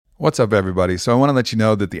What's up, everybody? So I want to let you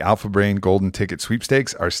know that the Alpha Brain Golden Ticket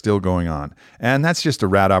sweepstakes are still going on. And that's just a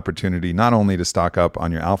rad opportunity not only to stock up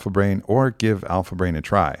on your Alpha Brain or give Alpha Brain a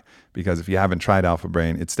try. Because if you haven't tried Alpha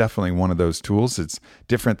Brain, it's definitely one of those tools. It's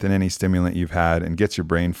different than any stimulant you've had and gets your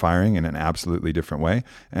brain firing in an absolutely different way.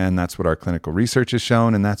 And that's what our clinical research has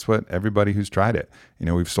shown. And that's what everybody who's tried it. You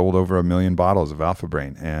know, we've sold over 1 million bottles of Alpha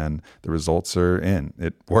Brain and the results are in.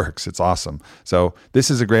 It works. It's awesome. So this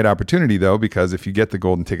is a great opportunity, though, because if you get the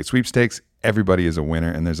Golden Ticket sweepstakes, everybody is a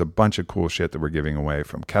winner. And there's a bunch of cool shit that we're giving away,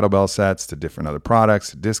 from kettlebell sets to different other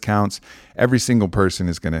products, to discounts. Every single person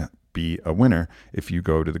is going to be a winner if you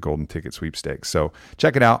go to the Golden Ticket sweepstakes. So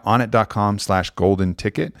check it out, onnit.com/golden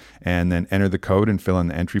ticket, and then enter the code and fill in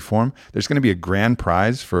the entry form. There's going to be a grand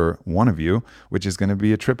prize for one of you, which is going to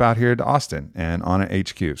be a trip out here to Austin and Onnit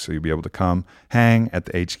HQ. So you'll be able to come hang at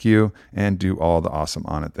the HQ and do all the awesome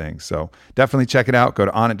Onnit things. So definitely check it out. Go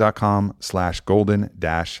to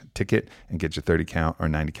onnit.com/golden-ticket and get your 30 count or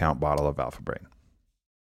 90 count bottle of Alpha Brain.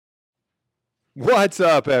 What's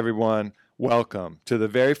up, everyone? Welcome to the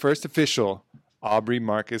very first official Aubrey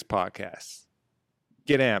Marcus podcast.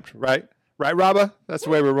 Get amped, right? Right, Rabba? That's the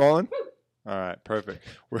way we're rolling. All right, perfect.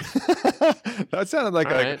 That sounded like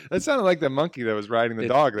the monkey that was riding the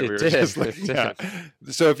dog that we were just looking at.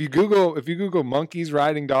 So if you Google monkeys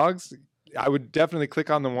riding dogs, I would definitely click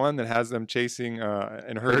on the one that has them chasing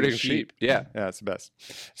and herding sheep. Yeah, it's the best.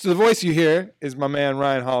 So the voice you hear is my man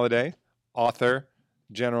Ryan Holiday, author,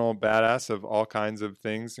 general badass of all kinds of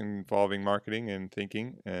things involving marketing and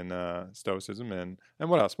thinking and stoicism and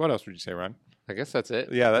what else? What else would you say, Ryan? I guess that's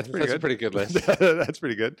it. Yeah, that's a pretty good list. That's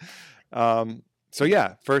pretty good. So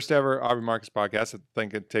yeah, first ever Aubrey Marcus podcast. I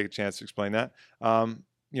think I'd take a chance to explain that.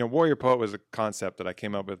 Warrior Poet was a concept that I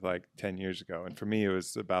came up with like 10 years ago. And for me, it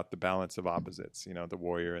was about the balance of opposites, the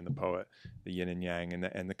warrior and the poet, the yin and yang,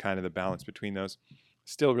 and the kind of the balance between those.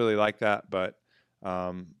 Still really like that, but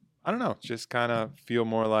I don't know, just kind of feel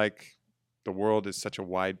more like the world is such a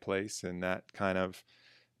wide place, and that kind of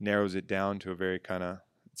narrows it down to a very kind of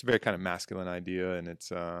masculine idea. And it's,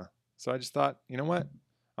 so I just thought, you know what?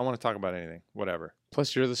 I want to talk about anything, whatever.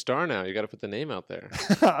 Plus, you're the star now. You got to put the name out there.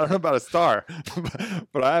 I don't know about a star,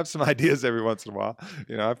 but I have some ideas every once in a while.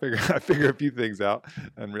 I figure a few things out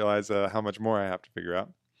and realize how much more I have to figure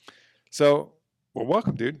out. So, well,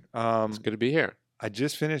 welcome, dude. It's good to be here. I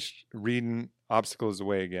just finished reading Obstacle Is the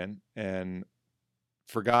Way again and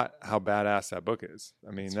forgot how badass that book is.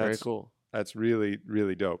 I mean, that's very cool. That's really,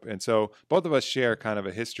 really dope. And so both of us share kind of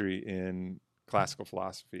a history in classical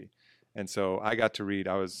philosophy. And so I got to read,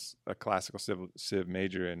 I was a classical civ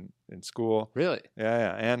major in school. Really?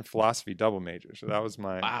 Yeah. And philosophy double major. So that was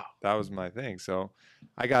my thing. So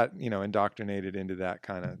I got, indoctrinated into that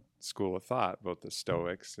kind of school of thought, both the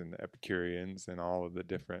Stoics and the Epicureans and all of the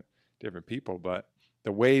different people. But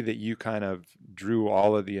the way that you kind of drew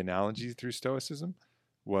all of the analogies through Stoicism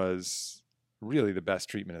was really the best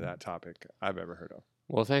treatment of that topic I've ever heard of.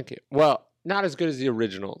 Well, thank you. Well, not as good as the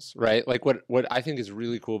originals, right? Like what I think is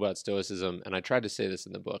really cool about Stoicism, and I tried to say this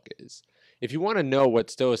in the book, is if you want to know what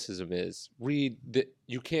Stoicism is, read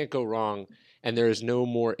You Can't Go Wrong, and there is no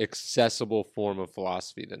more accessible form of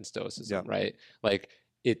philosophy than Stoicism, right? Like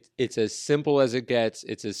it's as simple as it gets.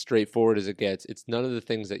 It's as straightforward as it gets. It's none of the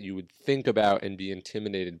things that you would think about and be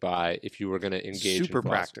intimidated by if you were going to engage in philosophy.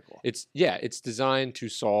 Practical. It's designed to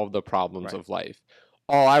solve the problems of life.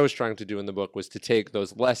 All I was trying to do in the book was to take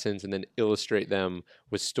those lessons and then illustrate them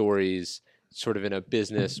with stories sort of in a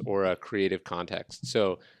business or a creative context.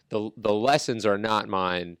 So the lessons are not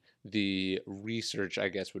mine. The research, I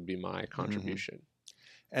guess, would be my contribution. Mm-hmm.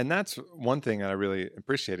 And that's one thing I really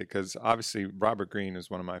appreciated, because obviously Robert Greene is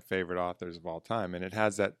one of my favorite authors of all time. And it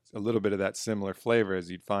has a little bit of that similar flavor as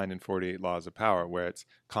you'd find in 48 Laws of Power, where it's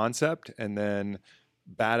concept and then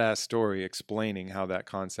badass story explaining how that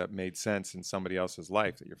concept made sense in somebody else's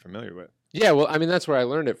life that you're familiar with. Yeah, well, I mean, that's where I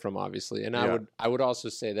learned it from, obviously. And I would also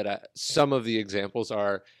say that some of the examples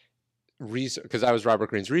are because I was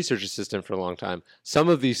Robert Greene's research assistant for a long time. Some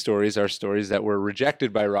of these stories are stories that were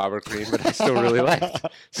rejected by Robert Greene, but I still really liked.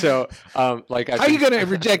 So, how are you going to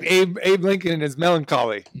reject Abe Lincoln and his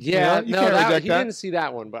melancholy? Yeah, he didn't see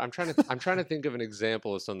that one. But I'm trying to think of an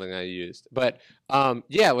example of something I used. But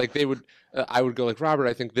like they would. I would go like, Robert,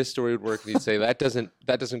 I think this story would work. And he'd say, that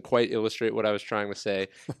doesn't quite illustrate what I was trying to say.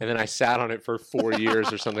 And then I sat on it for 4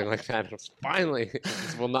 years or something like that. And finally,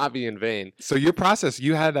 this will not be in vain. So your process,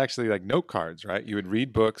 you had actually like note cards, right? You would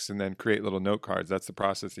read books and then create little note cards. That's the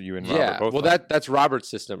process that you and Robert both well, that's Robert's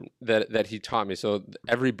system that he taught me. So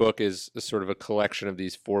every book is sort of a collection of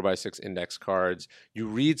these 4x6 index cards. You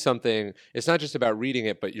read something. It's not just about reading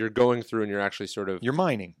it, but you're going through and you're actually sort of... You're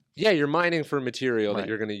mining. Yeah, you're mining for material that Right.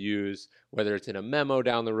 you're going to use, whether it's in a memo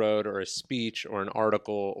down the road or a speech or an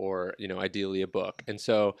article or, you know, ideally a book. And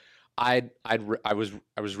so I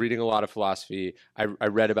was reading a lot of philosophy. I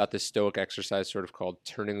read about this Stoic exercise sort of called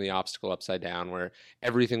turning the obstacle upside down, where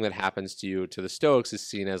everything that happens to you, to the Stoics, is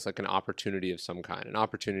seen as like an opportunity of some kind, an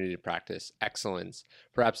opportunity to practice excellence,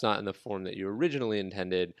 perhaps not in the form that you originally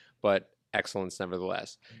intended, but excellence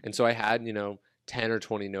nevertheless. And so I had, you know, 10 or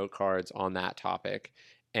 20 note cards on that topic.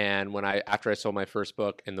 And after I sold my first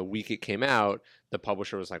book and the week it came out, the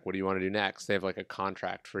publisher was like, "What do you want to do next?" They have like a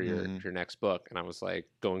contract for your next book. And I was like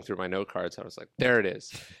going through my note cards. I was like, there it is.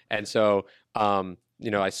 And so,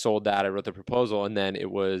 you know, I sold that. I wrote the proposal, and then it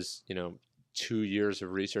was, you know, 2 years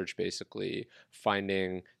of research, basically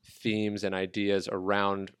finding themes and ideas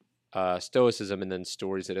around Stoicism, and then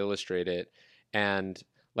stories that illustrate it. And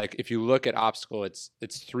like, if you look at Obstacle, it's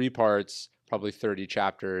 3 parts, probably 30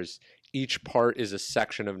 chapters. Each part is a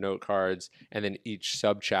section of note cards, and then each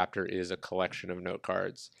subchapter is a collection of note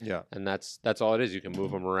cards. Yeah. And that's all it is. You can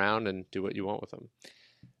move them around and do what you want with them.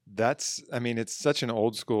 I mean, it's such an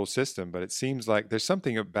old school system, but it seems like there's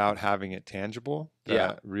something about having it tangible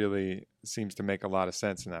that really seems to make a lot of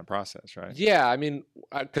sense in that process, right? Yeah, I mean,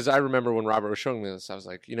 because I remember when Robert was showing me this, I was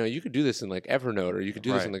like, you know, you could do this in like Evernote, or you could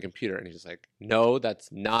do this on the computer. And he's like, no, that's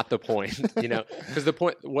not the point, you know, because the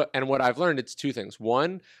point, what I've learned, it's 2 things.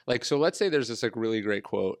 One, like, so let's say there's this like really great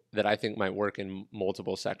quote that I think might work in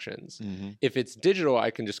multiple sections. Mm-hmm. If it's digital,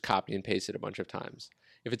 I can just copy and paste it a bunch of times.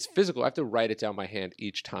 If it's physical, I have to write it down by hand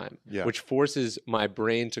each time, which forces my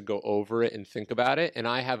brain to go over it and think about it. And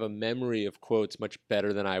I have a memory of quotes much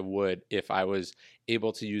better than I would if I was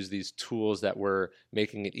able to use these tools that were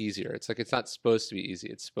making it easier. It's like, it's not supposed to be easy.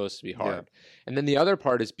 It's supposed to be hard. And then the other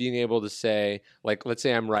part is being able to say, like, let's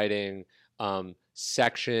say I'm writing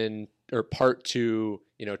section or part 2,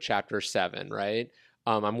 you know, chapter 7, right?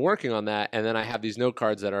 I'm working on that, and then I have these note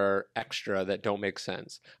cards that are extra that don't make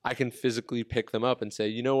sense. I can physically pick them up and say,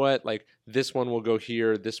 you know what, like, this one will go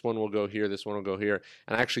here, this one will go here, this one will go here,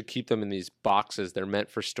 and I actually keep them in these boxes. They're meant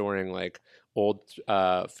for storing like old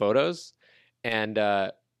photos, and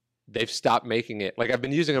they've stopped making it. Like, I've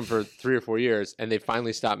been using them for 3 or 4 years, and they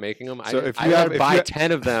finally stopped making them. So I had to buy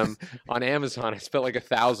 10 of them on Amazon. I spent like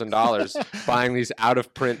 $1,000 buying these out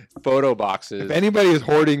of print photo boxes. If anybody is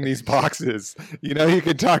hoarding these boxes, you know, you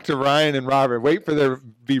can talk to Ryan and Robert. Wait for them to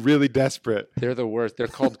be really desperate. They're the worst. They're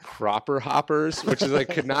called cropper hoppers, which is like,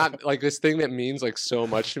 could not, like, this thing that means like so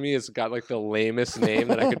much to me. It's got like the lamest name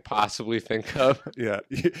that I could possibly think of. Yeah,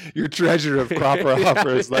 your treasure of cropper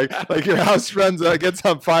hoppers, like your house gets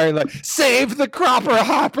on fire, and like, save the cropper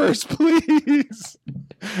hoppers, please.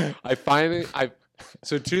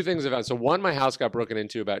 So 2 things about. So one, my house got broken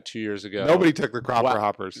into about 2 years ago. Nobody took the cropper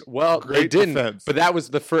hoppers. Well, Great they didn't. defense. But that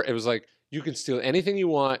was the first. It was like, you can steal anything you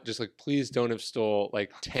want. Just like, please don't have stole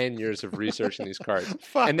like 10 years of research in these cards.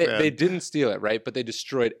 And they didn't steal it, right? But they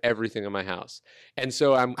destroyed everything in my house. And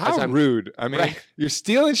so I'm rude. I mean, you're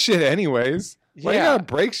stealing shit anyways. Why you gotta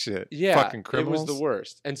break shit? Yeah, fucking criminals. It was the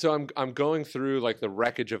worst. And so I'm going through like the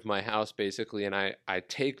wreckage of my house basically, and I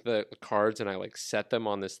take the cards and I like set them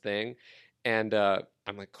on this thing, and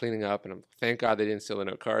I'm like cleaning up, and I'm thank God they didn't steal the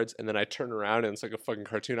note cards. And then I turn around and it's like a fucking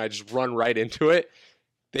cartoon. I just run right into it.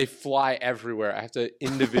 They fly everywhere. I have to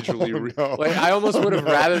individually like, I almost would have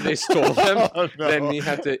rather they stole them than me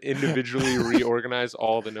have to individually reorganize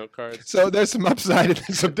all the note cards. So there's some upside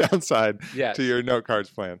and some downside to your note cards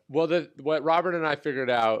plan. Well, what Robert and I figured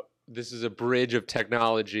out, this is a bridge of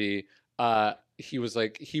technology. He was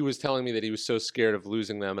telling me that he was so scared of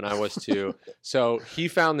losing them, and I was too. So he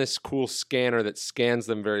found this cool scanner that scans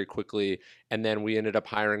them very quickly, and then we ended up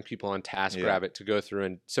hiring people on TaskRabbit to go through.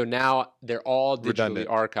 And so now they're all digitally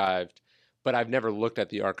archived, but I've never looked at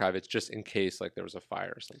the archive. It's just in case like there was a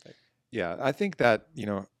fire or something. Yeah, I think that, you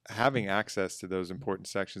know, having access to those important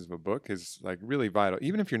sections of a book is like really vital.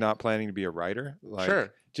 Even if you're not planning to be a writer,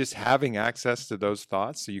 like just having access to those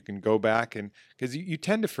thoughts so you can go back, and because you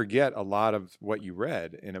tend to forget a lot of what you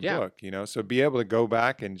read in a book, you know, so be able to go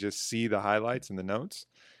back and just see the highlights and the notes.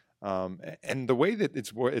 And the way that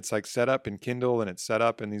it's like set up in Kindle and it's set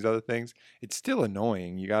up in these other things, it's still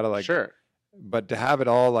annoying. You got to like, but to have it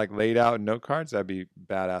all like laid out in note cards, that'd be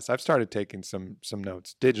badass. I've started taking some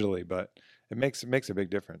notes digitally, but it makes a big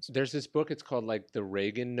difference. There's this book, it's called like the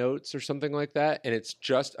Reagan Notes or something like that, and it's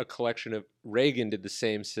just a collection of, Reagan did the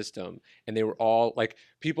same system, and they were all like,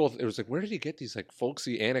 people, it was like, where did he get these like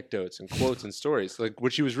folksy anecdotes and quotes and stories, like,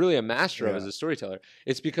 which he was really a master of as a storyteller.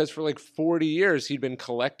 It's because for like 40 years he'd been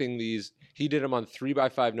collecting these. He did them on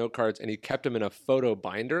 3x5 note cards, and he kept them in a photo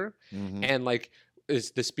binder, and like,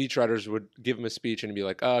 is the speechwriters would give him a speech and he'd be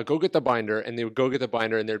like, go get the binder. And they would go get the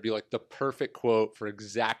binder and there'd be like the perfect quote for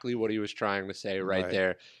exactly what he was trying to say right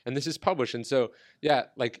there. And this is published. And so, yeah,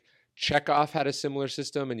 like Chekhov had a similar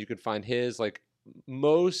system, and you could find his. Like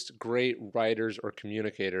most great writers or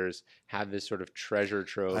communicators have this sort of treasure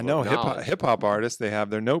trove. I know hip hop artists, they have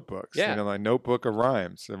their notebooks, like notebook of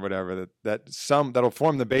rhymes or whatever that'll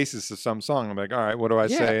form the basis of some song. I'm like, all right, what do I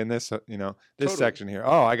say in this, this section here?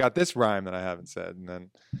 Oh, I got this rhyme that I haven't said. And then,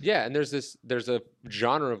 and there's a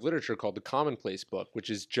genre of literature called the commonplace book, which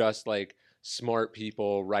is just like smart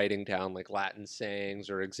people writing down like Latin sayings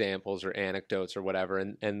or examples or anecdotes or whatever.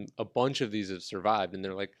 And a bunch of these have survived, and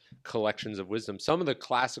they're like collections of wisdom. Some of the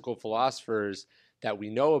classical philosophers that we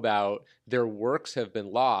know about, their works have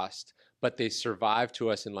been lost, but they survive to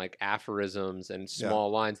us in like aphorisms and small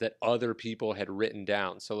lines that other people had written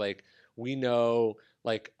down. So like we know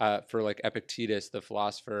like for like Epictetus, the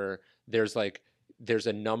philosopher, there's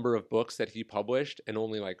a number of books that he published, and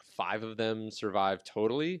only like 5 of them survived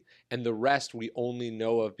totally. And the rest we only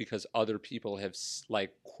know of because other people have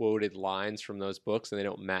like quoted lines from those books and they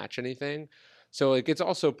don't match anything. So like it's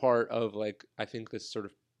also part of like, I think this sort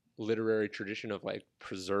of literary tradition of like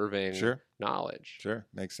preserving knowledge. Sure.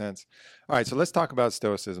 Makes sense. All right. So let's talk about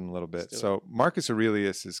Stoicism a little bit. So Marcus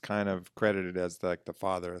Aurelius is kind of credited as like the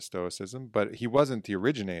father of Stoicism, but he wasn't the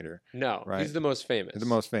originator. No, right? He's the most famous. The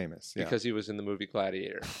most famous. Because he was in the movie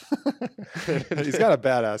Gladiator. He's got a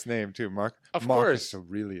badass name too. Marcus course.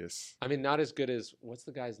 Aurelius. I mean, not as good as, what's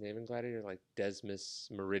the guy's name in Gladiator? Like Decimus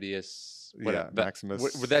Meridius. Maximus.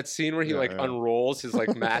 With that scene where he unrolls his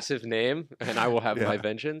like massive name, and I will have my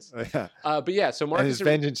vengeance. But yeah, so Marcus. And his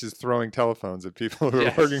vengeance is throwing telephones at people who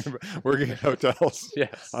are working at hotels.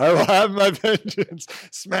 Yes. I will have my vengeance.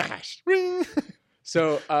 Smash.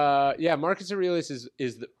 So Marcus Aurelius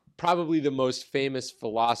is probably the most famous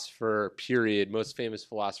philosopher, most famous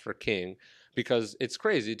philosopher king, because it's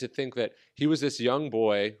crazy to think that he was this young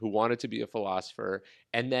boy who wanted to be a philosopher,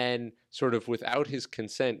 and then sort of without his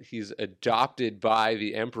consent, he's adopted by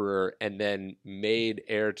the emperor and then made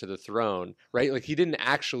heir to the throne, right? Like he didn't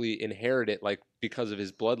actually inherit it like because of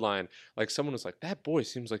his bloodline. Like someone was like, that boy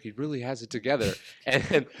seems like he really has it together.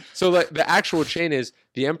 And so like the actual chain is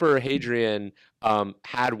the Emperor Hadrian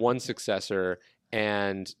had one successor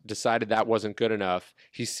and decided that wasn't good enough.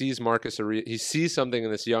 He sees he sees something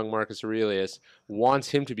in this young Marcus Aurelius, wants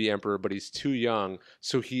him to be emperor, but he's too young.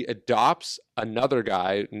 So he adopts another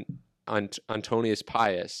guy, Antonius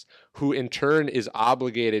Pius, who in turn is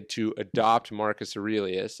obligated to adopt Marcus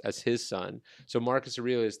Aurelius as his son. So Marcus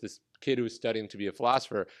Aurelius, this kid who is studying to be a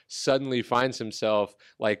philosopher, suddenly finds himself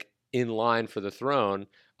like in line for the throne.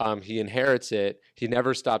 He inherits it. He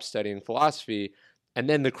never stops studying philosophy. And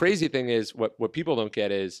then the crazy thing is, what people don't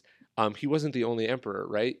get is he wasn't the only emperor,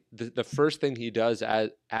 right? The first thing he does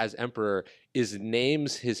as emperor is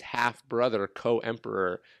names his half-brother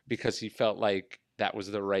co-emperor because he felt like that was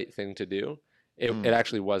the right thing to do. It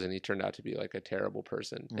actually wasn't. He turned out to be like a terrible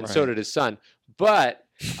person, and so did his son. But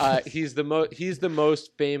he's the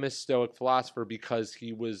most famous Stoic philosopher because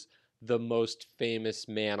he was the most famous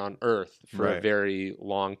man on earth for a very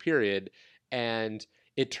long period. And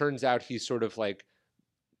it turns out he's sort of like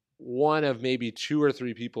one of maybe 2 or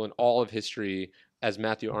 3 people in all of history, as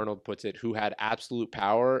Matthew Arnold puts it, who had absolute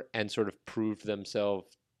power and sort of proved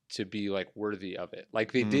themselves to be like worthy of it.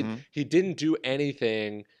 Like he didn't do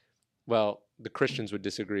anything. Well, the Christians would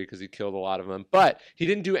disagree because he killed a lot of them, but he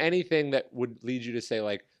didn't do anything that would lead you to say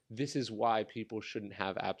like, this is why people shouldn't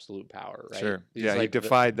have absolute power, right? Sure. He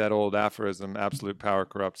defied that old aphorism, absolute power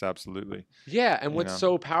corrupts absolutely. Yeah, and what's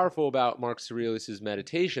so powerful about Marcus Aurelius'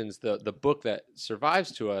 Meditations, the book that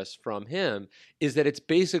survives to us from him, is that it's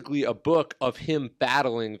basically a book of him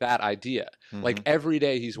battling that idea. Like every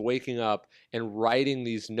day he's waking up and writing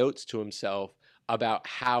these notes to himself about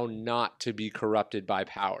how not to be corrupted by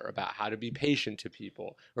power, about how to be patient to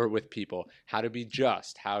people or with people, how to be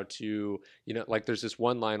just, how to, like there's this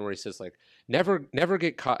one line where he says like, never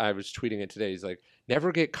get caught. I was tweeting it today. He's like,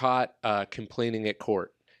 never get caught complaining at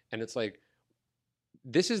court. And it's like,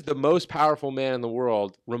 this is the most powerful man in the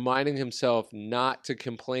world reminding himself not to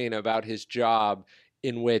complain about his job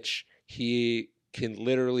in which he can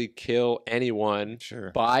literally kill anyone,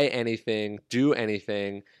 buy anything, do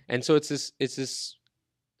anything. And so it's this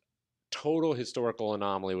total historical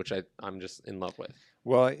anomaly, which I'm just in love with.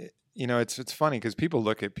 Well, it's funny because people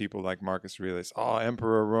look at people like Marcus Aurelius. Oh,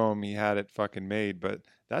 Emperor of Rome, he had it fucking made, but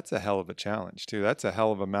that's a hell of a challenge too. That's a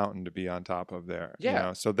hell of a mountain to be on top of there.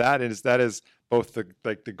 Yeah. So that is both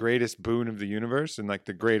the greatest boon of the universe and like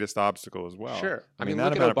the greatest obstacle as well. Sure. I mean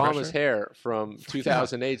look at Obama's hair from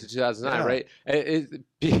 2008 to 2009, right?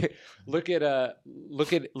 Look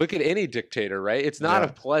at any dictator, right? It's not a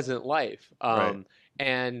pleasant life. Right.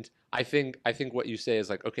 And I think what you say is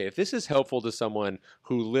like, okay, if this is helpful to someone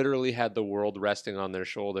who literally had the world resting on their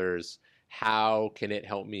shoulders, how can it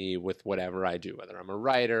help me with whatever I do, whether I'm a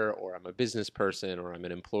writer or I'm a business person or I'm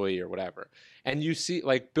an employee or whatever? And you see,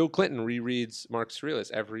 like Bill Clinton rereads Marcus Aurelius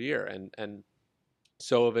every year, and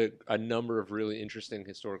so have a number of really interesting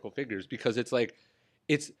historical figures, because it's like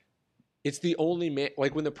it's the only man,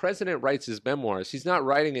 like when the president writes his memoirs, he's not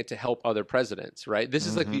writing it to help other presidents, right? This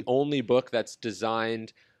is like the only book that's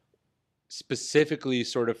designed specifically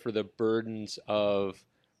sort of for the burdens of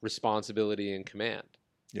responsibility and command.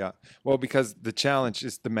 Yeah. Well, because the challenge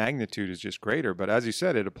is the magnitude is just greater. But as you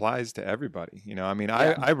said, it applies to everybody. I mean,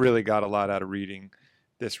 I really got a lot out of reading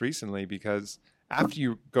this recently, because after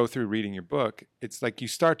you go through reading your book, it's like you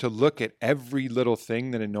start to look at every little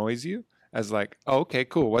thing that annoys you as like, oh, okay,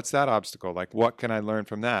 cool. What's that obstacle? Like, what can I learn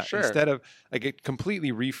from that? Sure. Instead of like, it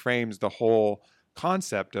completely reframes the whole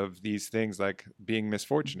concept of these things like being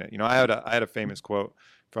misfortunate. I had a famous quote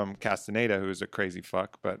from Castaneda, who is a crazy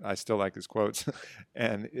fuck, but I still like his quotes.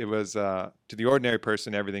 And it was, to the ordinary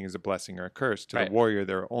person, everything is a blessing or a curse. To the warrior,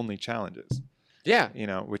 there are only challenges. Yeah.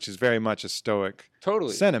 Which is very much a Stoic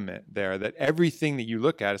sentiment there, that everything that you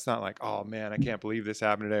look at, it's not like, oh man, I can't believe this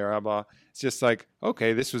happened today or blah, blah. It's just like,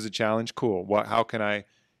 okay, this was a challenge. Cool. How can I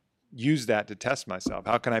use that to test myself?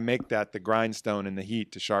 How can I make that the grindstone in the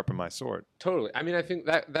heat to sharpen my sword? Totally. I mean, I think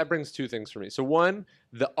that brings two things for me. So one,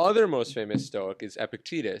 the other most famous Stoic is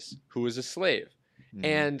Epictetus, who was a slave.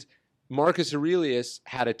 And Marcus Aurelius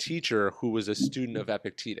had a teacher who was a student of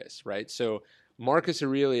Epictetus, right? So Marcus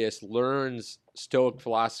Aurelius learns Stoic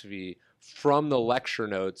philosophy from the lecture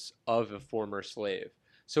notes of a former slave.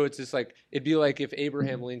 So it's just like, it'd be like if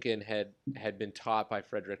Abraham Lincoln had been taught by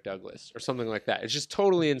Frederick Douglass or something like that. It's just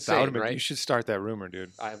totally insane, right? You should start that rumor,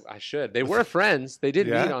 dude. I should. They were friends. They did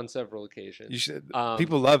meet on several occasions. You should.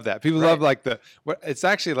 People love that. People love like it's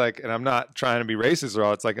actually like, and I'm not trying to be racist at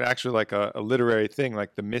all. It's like actually like a literary thing,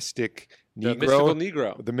 like the mystic Negro. The mystical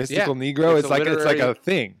Negro. The mystical Negro. It's like a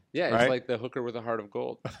thing. Yeah, right? It's like the hooker with a heart of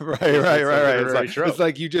gold. right. It's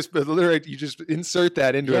like you just insert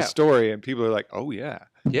that into a story, and people are like, oh yeah,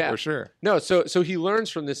 for sure. No, so he learns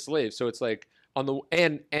from this slave. So it's like on the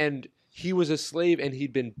and he was a slave, and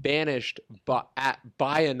he'd been banished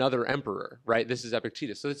by another emperor, right? This is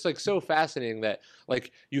Epictetus. So it's like so fascinating that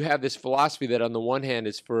like you have this philosophy that on the one hand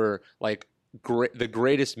is for like the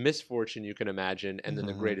greatest misfortune you can imagine, and then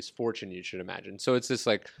the greatest fortune you should imagine. So it's this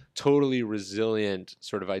like totally resilient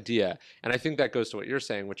sort of idea. And I think that goes to what you're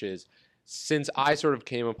saying, which is, since I sort of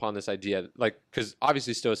came upon this idea, like, because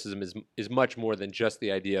obviously Stoicism is much more than just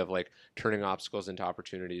the idea of like turning obstacles into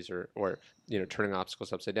opportunities or turning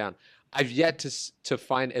obstacles upside down. I've yet to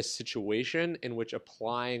find a situation in which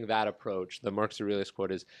applying that approach, the Marcus Aurelius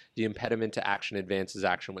quote is, "The impediment to action advances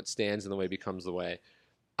action. What stands in the way becomes the way."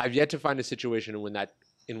 I've yet to find a situation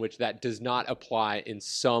in which that does not apply in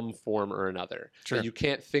some form or another. Sure. That you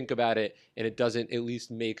can't think about it and it doesn't at least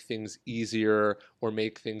make things easier or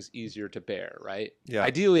make things easier to bear, right? Yeah.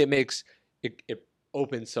 Ideally, it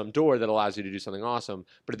opens some door that allows you to do something awesome,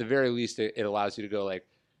 but at the very least, it allows you to go like,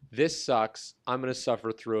 this sucks, I'm going to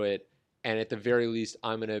suffer through it, and at the very least,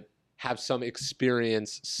 I'm going to have some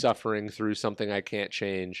experience suffering through something I can't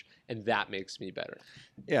change, and that makes me better.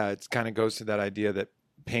 Yeah, it kind of goes to that idea that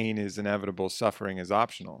pain is inevitable, suffering is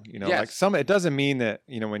optional. Yes. Like it doesn't mean that,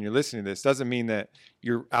 when you're listening to this, doesn't mean that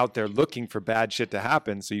you're out there looking for bad shit to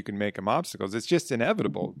happen so you can make them obstacles. It's just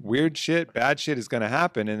inevitable. Weird shit, bad shit is going to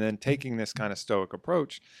happen. And then taking this kind of Stoic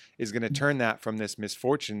approach is going to turn that from this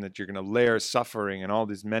misfortune that you're going to layer suffering and all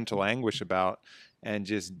this mental anguish about, and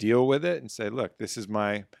just deal with it and say, look, this is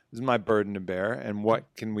my burden to bear, and what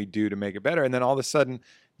can we do to make it better? And then all of a sudden,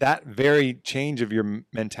 that very change of your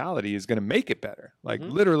mentality is going to make it better, like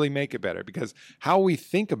literally make it better, because how we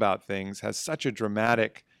think about things has such a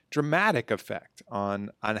dramatic effect on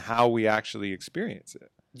how we actually experience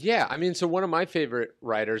it. Yeah, I mean, so one of my favorite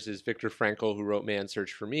writers is Viktor Frankl, who wrote Man's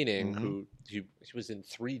Search for Meaning, Mhm. who he was in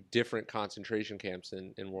 3 different concentration camps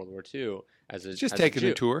in World War II as He's just a taking a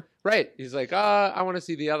Jew. tour. Right. He's like, I want to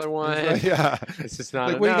see the other one. Yeah. It's just not Like,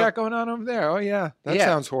 enough. what do you got going on over there? Oh, yeah. That Yeah.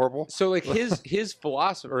 sounds horrible. So like his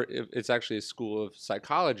philosopher, it's actually a school of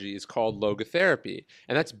psychology, is called logotherapy,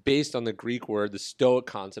 and that's based on the Greek word, the Stoic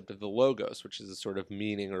concept of the logos, which is a sort of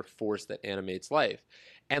meaning or force that animates life.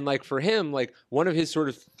 And like for him, like one of his sort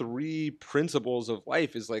of 3 principles of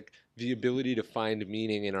life is like the ability to find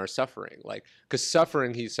meaning in our suffering. Like, because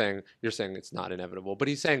suffering, you're saying it's not inevitable, but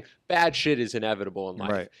he's saying bad shit is inevitable in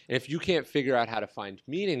life. Right. And if you can't figure out how to find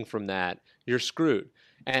meaning from that, you're screwed.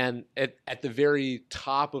 And at the very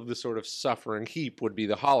top of the sort of suffering heap would be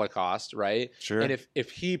the Holocaust, right? Sure. And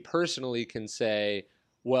if he personally can say,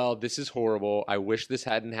 well, this is horrible, I wish this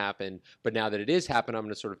hadn't happened, but now that it is happened, I'm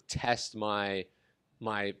going to sort of test my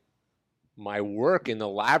work in the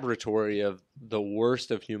laboratory of the worst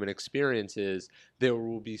of human experiences, there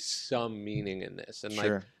will be some meaning in this. And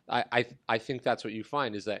Sure. like I think that's what you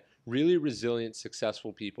find, is that really resilient,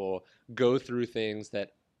 successful people go through things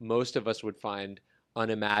that most of us would find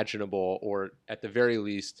unimaginable, or at the very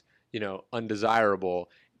least, undesirable,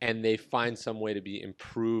 and they find some way to be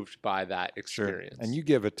improved by that experience. Sure. And you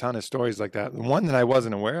give a ton of stories like that. The one that I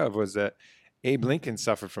wasn't aware of was that Abe Lincoln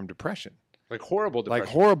suffered from depression. Like horrible depression.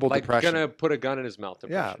 Like horrible like depression. Gonna put a gun in his mouth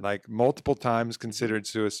depression. Yeah, like multiple times considered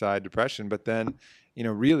suicide depression. But then,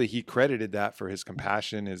 really he credited that for his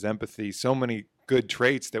compassion, his empathy, so many good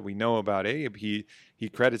traits that we know about Abe. He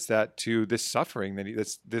credits that to this suffering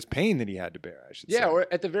this pain that he had to bear, I should say. Yeah, or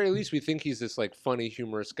at the very least, we think he's this like funny,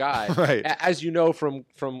 humorous guy. Right. As you know from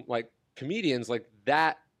like comedians, like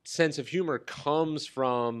that sense of humor comes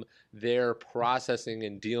from their processing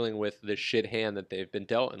and dealing with the shit hand that they've been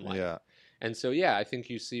dealt in life. Yeah. And so, yeah, I think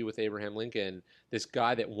you see with Abraham Lincoln, this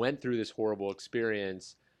guy that went through this horrible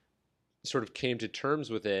experience, sort of came to terms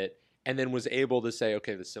with it, and then was able to say,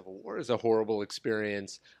 okay, the Civil War is a horrible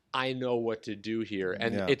experience. I know what to do here.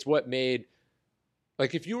 And it's what made,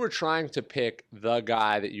 like, if you were trying to pick the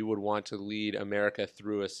guy that you would want to lead America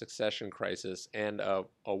through a succession crisis and a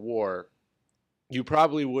war, you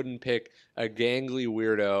probably wouldn't pick a gangly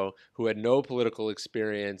weirdo who had no political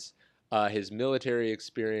experience. His military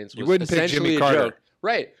experience was essentially a joke.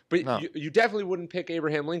 Right. But No. you definitely wouldn't pick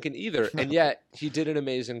Abraham Lincoln either. And yet he did an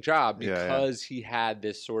amazing job because he had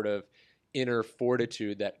this sort of inner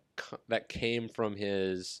fortitude that came from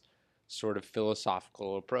his sort of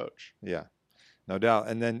philosophical approach. Yeah, no doubt.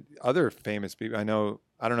 And then other famous people, I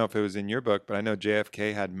don't know if it was in your book, but I know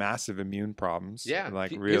JFK had massive immune problems. Yeah.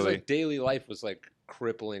 Like his really. daily life was like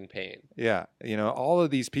crippling pain. Yeah. All of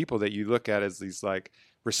these people that you look at as these like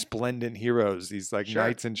resplendent heroes, these like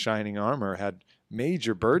knights in shining armor, had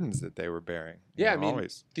major burdens that they were bearing. Yeah, I mean,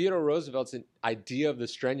 always. Theodore Roosevelt's idea of the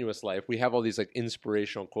strenuous life, we have all these like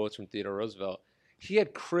inspirational quotes from Theodore Roosevelt. He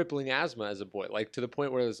had crippling asthma as a boy, like to the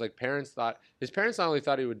point where his parents not only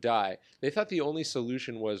thought he would die, they thought the only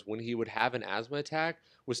solution was when he would have an asthma attack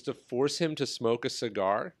was to force him to smoke a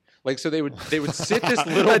cigar. Like, so they would sit this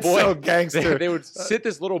little That's boy. so gangster. They would sit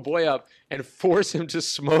this little boy up and force him to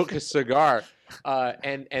smoke a cigar,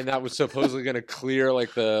 and that was supposedly going to clear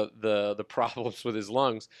like the problems with his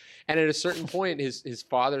lungs. And at a certain point, his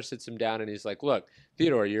father sits him down and he's like, "Look,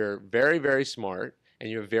 Theodore, you're very, very smart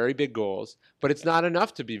and you have very big goals, but it's not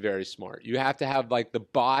enough to be very smart. You have to have like the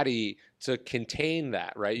body to contain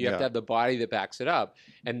that, right? You have to have the body that backs it up,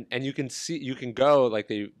 and you can go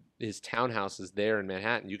like his townhouse is there in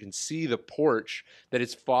Manhattan. You can see the porch that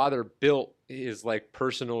his father built his like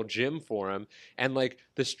personal gym for him. And like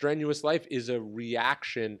the strenuous life is a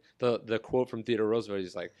reaction. The quote from Theodore Roosevelt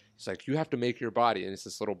is like, you have to make your body. And it's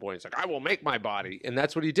this little boy. He's like, I will make my body. And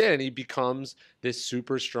that's what he did. And he becomes this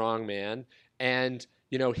super strong man. And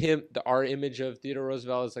our image of Theodore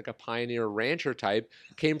Roosevelt as like a pioneer rancher type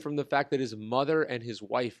came from the fact that his mother and his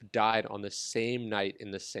wife died on the same night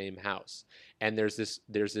in the same house. And there's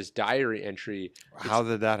this diary entry. How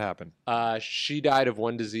did that happen? She died of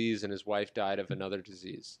one disease and his wife died of another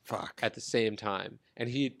disease. Fuck. At the same time. And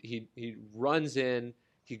he runs in,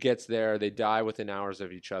 he gets there, they die within hours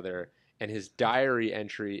of each other. And his diary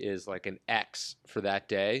entry is like an X for that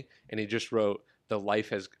day. And he just wrote, the light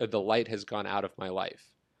has gone out of my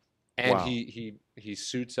life. And wow. he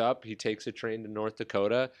suits up, he takes a train to North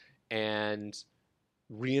Dakota and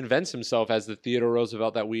reinvents himself as the Theodore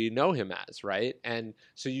Roosevelt that we know him as, right? And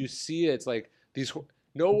so you see it's like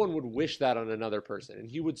no one would wish that on another person. And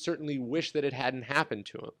he would certainly wish that it hadn't happened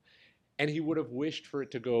to him. And he would have wished for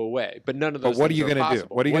it to go away. But none of those But what are things you going to do?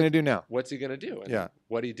 What are you going to do now? What's he going to do? And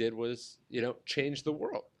what he did was, change the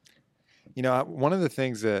world. one of the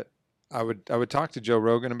things that I would talk to Joe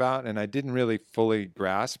Rogan about, and I didn't really fully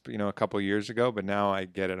grasp, a couple of years ago, but now I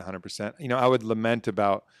get it 100%. I would lament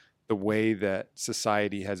about the way that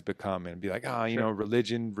society has become and be like,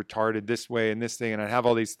 religion retarded this way and this thing. And I'd have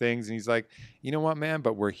all these things. And he's like, you know what, man,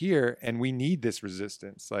 but we're here and we need this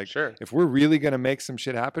resistance. Like, if we're really going to make some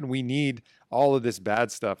shit happen, we need all of this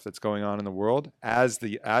bad stuff that's going on in the world as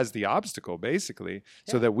the obstacle, basically,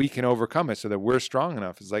 so that we can overcome it, so that we're strong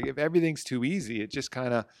enough. It's like, if everything's too easy, it just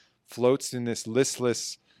kind of floats in this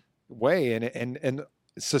listless way. And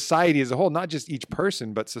society as a whole, not just each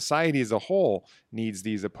person, but society as a whole needs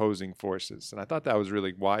these opposing forces. And I thought that was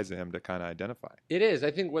really wise of him to kind of identify. It is.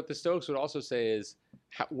 I think what the Stoics would also say is,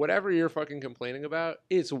 whatever you're fucking complaining about,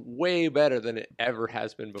 it's way better than it ever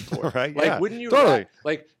has been before. Right? Like, yeah, wouldn't you? Totally.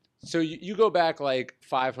 So you go back like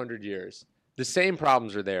 500 years, the same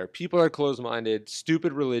problems are there. People are closed-minded,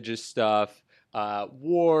 stupid religious stuff,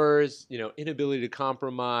 wars, inability to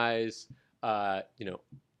compromise,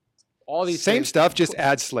 all these same things. stuff, just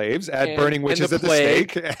add slaves, add burning witches at the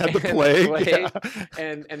stake, add the plague.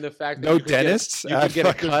 And the fact that no dentists. You could get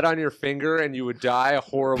a cut on your finger and you would die a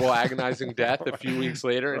horrible, agonizing death a few weeks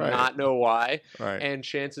later and not know why. Right. And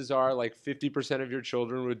chances are like 50% of your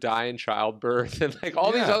children would die in childbirth and like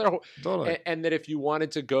all these other. Totally. And that if you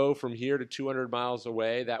wanted to go from here to 200 miles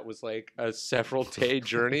away, that was like a several day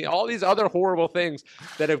journey. All these other horrible things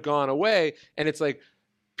that have gone away. And it's like,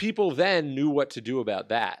 people then knew what to do about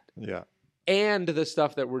that. Yeah. And the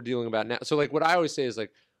stuff that we're dealing about now. So like what I always say is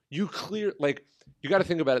like, you got to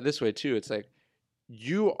think about it this way too. It's like,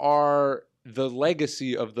 you are the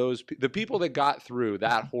legacy of the people that got through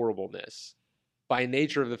that horribleness by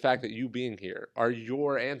nature of the fact that you being here are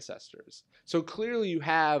your ancestors. So clearly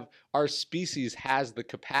our species has the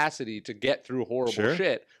capacity to get through horrible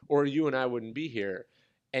shit, or you and I wouldn't be here.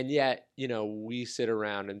 And yet, we sit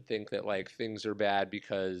around and think that like things are bad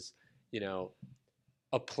because,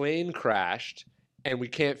 a plane crashed and we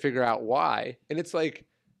can't figure out why. And it's like,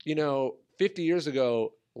 50 years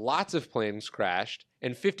ago, lots of planes crashed.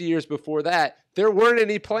 And 50 years before that, there weren't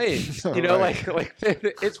any planes. Like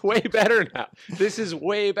it's way better now. This is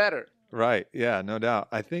way better. Right. Yeah, no doubt.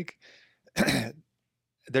 I think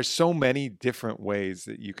there's so many different ways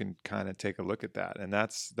that you can kind of take a look at that. And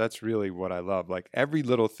that's really what I love. Like every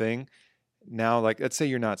little thing now, like let's say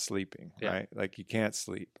you're not sleeping, right? Like you can't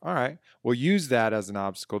sleep. All right. Well, use that as an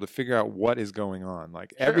obstacle to figure out what is going on.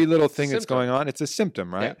 Like every little thing that's going on, it's a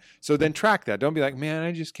symptom, right? Yeah. So then track that. Don't be like, man,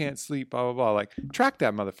 I just can't sleep, blah, blah, blah. Like track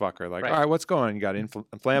that motherfucker. Like, all right, what's going on? You got an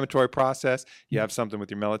inflammatory process. You have something with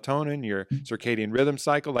your melatonin, your circadian rhythm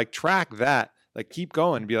cycle. Like track that. Like keep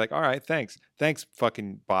going and be like, all right, thanks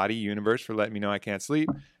fucking body, universe, for letting me know I can't sleep.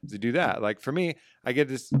 To do that. Like for me, I get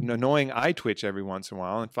this annoying eye twitch every once in a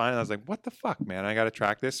while, and finally I was like, what the fuck, man? I got to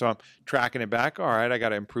track this. So I'm tracking it back. All right, I got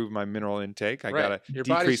to improve my mineral intake. I got to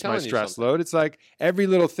decrease my stress load. It's like every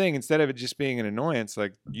little thing, instead of it just being an annoyance,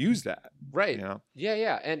 like use that. Right.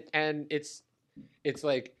 Yeah. And it's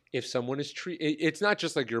like, if someone is it's not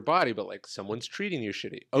just like your body, but like someone's treating you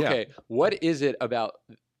shitty. Okay, what is it about?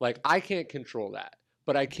 Like, I can't control that,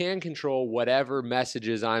 but I can control whatever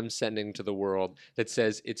messages I'm sending to the world that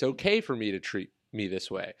says it's okay for me to treat me this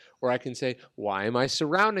way. Or I can say, why am I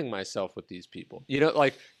surrounding myself with these people?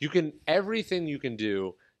 Like everything you can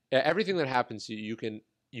do, everything that happens to you,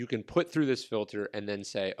 you can put through this filter and then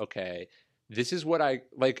say, okay, this is what I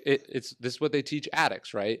like. This is what they teach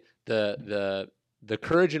addicts, right? The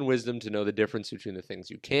courage and wisdom to know the difference between the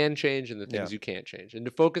things you can change and the things you can't change, and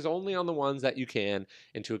to focus only on the ones that you can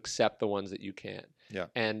and to accept the ones that you can. Yeah.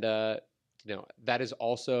 And, that is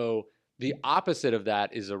also the opposite of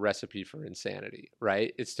that is a recipe for insanity,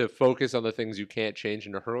 right? It's to focus on the things you can't change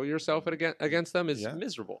and to hurl yourself against them is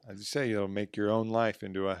miserable. As you say, make your own life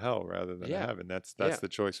into a hell rather than a heaven. That's the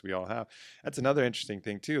choice we all have. That's another interesting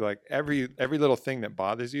thing too. Like every little thing that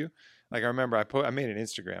bothers you. Like I remember I made an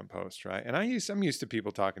Instagram post, right? And I'm used to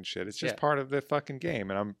people talking shit. It's just part of the fucking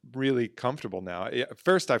game. And I'm really comfortable now. At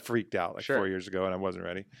first I freaked out like 4 years ago and I wasn't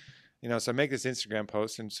ready. So I make this Instagram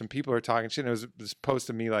post and some people are talking shit. And it was this post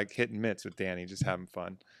of me like hitting mitts with Danny, just having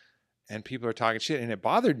fun. And people are talking shit and it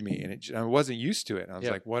bothered me and I wasn't used to it. And I was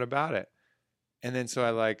like, what about it? And then so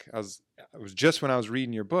it was just when I was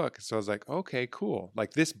reading your book. So I was like, okay, cool.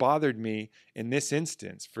 Like this bothered me in this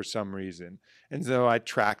instance for some reason. And so I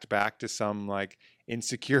tracked back to some like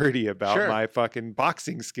insecurity about my fucking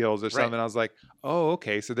boxing skills or something. I was like, oh,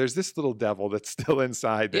 okay. So there's this little devil that's still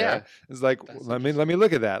inside there. It's like, let me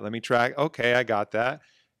look at that. Let me track. Okay, I got that.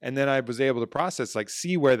 And then I was able to process, like,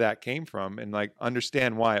 see where that came from and like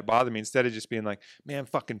understand why it bothered me, instead of just being like, man,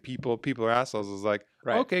 fucking people are assholes. I was like,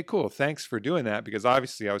 okay, cool. Thanks for doing that. Because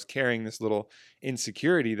obviously I was carrying this little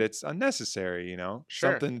insecurity that's unnecessary,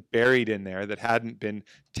 something buried in there that hadn't been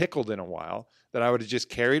tickled in a while, that I would have just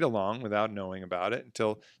carried along without knowing about it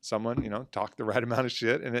until someone, talked the right amount of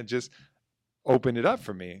shit, and it just opened it up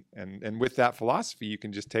for me. And with that philosophy, you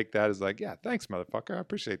can just take that as like, yeah, thanks, motherfucker. I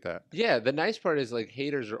appreciate that. Yeah. The nice part is, like,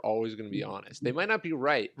 haters are always going to be honest. They might not be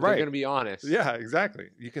right. They're going to be honest. Yeah, exactly.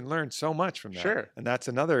 You can learn so much from that. Sure. And that's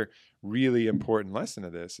another really important lesson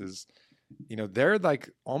of this is, they're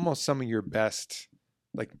like almost some of your best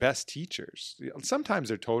teachers. Sometimes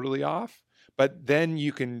they're totally off, but then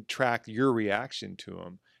you can track your reaction to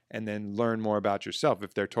them and then learn more about yourself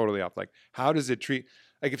if they're totally off. Like, how does it treat...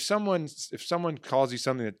 Like, if someone calls you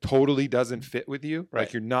something that totally doesn't fit with you,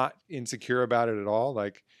 like you're not insecure about it at all,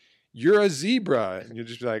 like, you're a zebra, and you're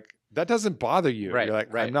just like, that doesn't bother you. You're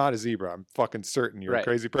like, I'm not a zebra. I'm fucking certain you're a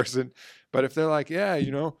crazy person. But if they're like, yeah,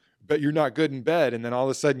 but you're not good in bed, and then all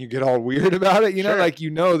of a sudden you get all weird about it, like,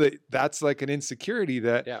 that that's like an insecurity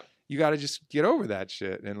that you got to just get over that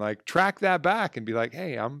shit and like track that back and be like,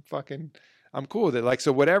 hey, I'm cool with it. Like,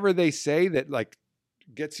 so whatever they say that like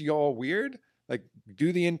gets you all weird, like,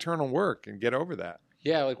 do the internal work and get over that.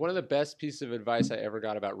 Yeah, like, one of the best pieces of advice I ever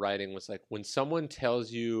got about writing was, like, when someone tells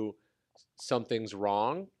you something's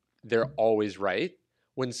wrong, they're always right.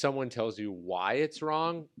 When someone tells you why it's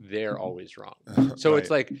wrong, they're always wrong. So it's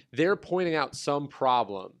like they're pointing out some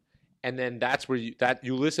problem, and then that's where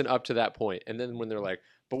you listen up to that point. And then when they're like,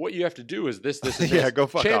 but what you have to do is this, and this. Yeah, go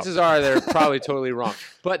fuck Chances off. are they're probably totally wrong.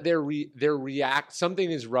 But something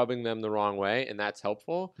is rubbing them the wrong way, and that's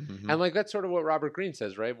helpful. Mm-hmm. And like, that's sort of what Robert Greene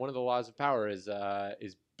says, right? One of the laws of power is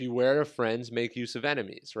beware of friends, make use of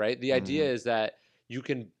enemies, right? The idea is that you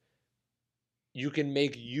can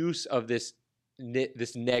make use of this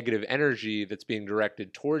negative energy that's being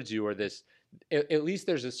directed towards you, or this, at least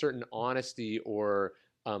there's a certain honesty or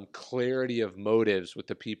clarity of motives with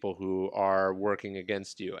the people who are working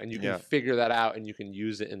against you, and you can figure that out and you can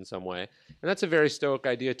use it in some way. And that's a very Stoic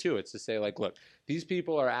idea too. It's to say, like, look, these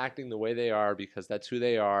people are acting the way they are because that's who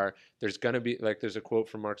they are. There's gonna be, like, there's a quote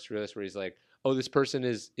from Marcus Aurelius where he's like, oh, this person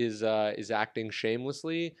is acting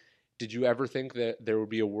shamelessly. Did you ever think that there would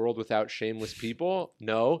be a world without shameless people?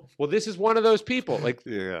 No. Well, this is one of those people. Like,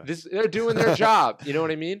 they're doing their job. You know what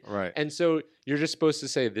I mean? Right. And so you're just supposed to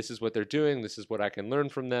say, this is what they're doing. This is what I can learn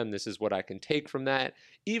from them. This is what I can take from that.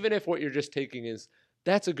 Even if what you're just taking is,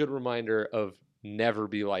 that's a good reminder of never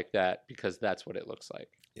be like that, because that's what it looks like.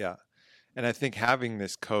 Yeah. And I think having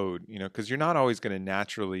this code, because you're not always going to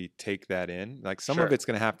naturally take that in. Like, some of it's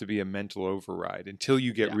going to have to be a mental override until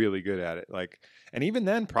you get really good at it. Like, and even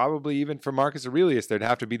then, probably even for Marcus Aurelius, there'd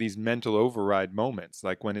have to be these mental override moments,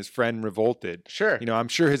 like when his friend revolted. Sure. I'm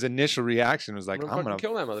sure his initial reaction was like, I'm going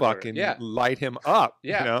to fucking light him up.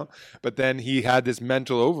 But then he had this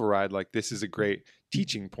mental override, like, this is a great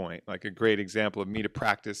teaching point, like a great example of me to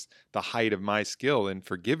practice the height of my skill in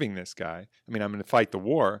forgiving this guy. I mean, I'm going to fight the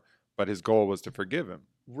war, but his goal was to forgive him.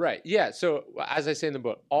 Right. Yeah. So as I say in the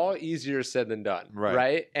book, all easier said than done.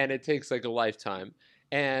 Right. And it takes like a lifetime.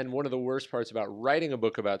 And one of the worst parts about writing a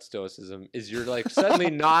book about Stoicism is you're like suddenly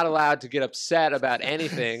not allowed to get upset about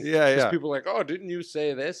anything. Because people are like, oh, didn't you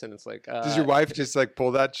say this? And it's like, does your wife just like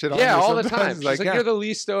pull that shit on you? Yeah, all the time. She's like, you're the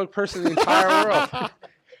least Stoic person in the entire world.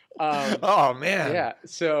 Oh man. Yeah.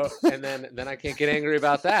 So, and then I can't get angry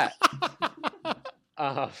about that.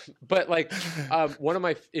 But like,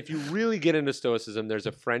 if you really get into Stoicism, there's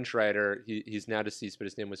a French writer, he's now deceased, but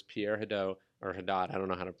his name was Pierre Hadot, or Hadot, I don't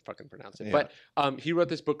know how to fucking pronounce it. Yeah. But he wrote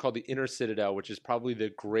this book called The Inner Citadel, which is probably the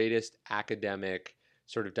greatest academic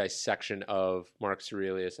sort of dissection of Marcus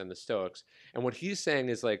Aurelius and the Stoics. And what he's saying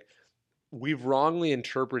is, like, we've wrongly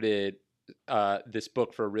interpreted this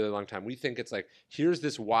book for a really long time. We think it's like, here's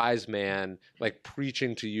this wise man like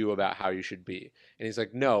preaching to you about how you should be. And he's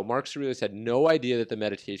like, no, Marcus Aurelius had no idea that the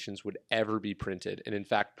Meditations would ever be printed, and in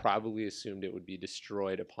fact probably assumed it would be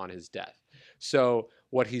destroyed upon his death. So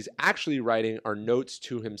what he's actually writing are notes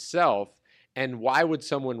to himself. And why would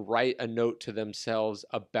someone write a note to themselves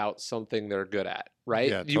about something they're good at, right?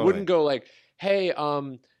 Yeah, totally. You wouldn't go like, hey,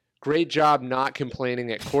 great job not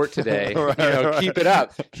complaining at court today. Keep it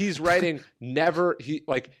up. He's writing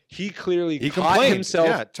he clearly caught himself.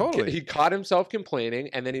 Yeah, totally. He caught himself complaining,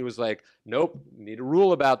 and then he was like, nope, need a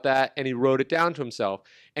rule about that, and he wrote it down to himself.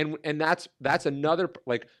 And that's another,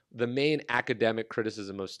 like, the main academic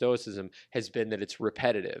criticism of Stoicism has been that it's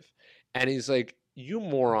repetitive. And he's like, you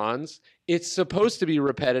morons, it's supposed to be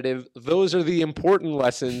repetitive. Those are the important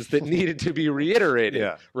lessons that needed to be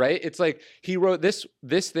reiterated, right? It's like he wrote this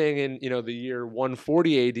thing in, the year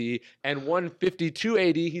 140 AD, and 152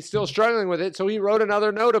 AD, he's still struggling with it, so he wrote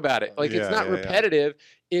another note about it. Like, it's not repetitive,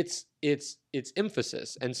 it's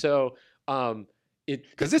emphasis. And so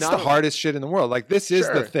because it's the hardest shit in the world. Like, this is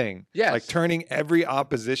the thing. Yes. Like, turning every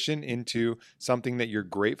opposition into something that you're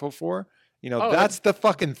grateful for. That's the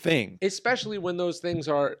fucking thing. Especially when those things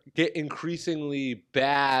get increasingly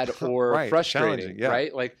bad or frustrating,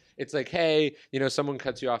 right? Like, it's like, hey, someone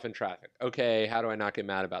cuts you off in traffic. Okay, how do I not get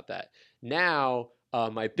mad about that? Now,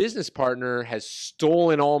 my business partner has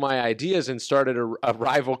stolen all my ideas and started a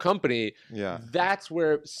rival company. Yeah. That's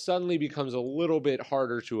where it suddenly becomes a little bit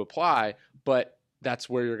harder to apply, but that's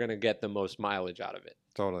where you're going to get the most mileage out of it.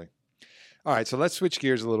 Totally. All right, so let's switch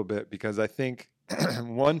gears a little bit, because I think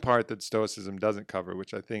one part that Stoicism doesn't cover,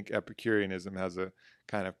 which I think Epicureanism has a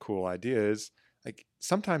kind of cool idea, is like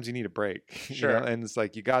sometimes you need a break. Sure. And it's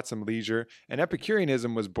like you got some leisure. And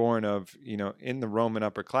Epicureanism was born of, in the Roman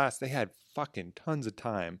upper class, they had fucking tons of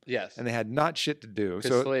time. Yes. And they had not shit to do.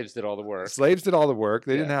 Because slaves did all the work. Slaves did all the work.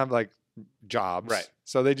 They didn't have like jobs. Right.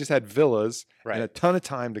 So they just had villas and a ton of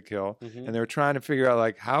time to kill. Mm-hmm. And they were trying to figure out,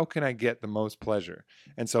 like, how can I get the most pleasure?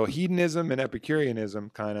 And so hedonism and Epicureanism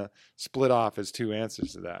kind of split off as two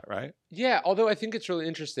answers to that, right? Yeah, although I think it's really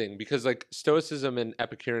interesting because, like, Stoicism and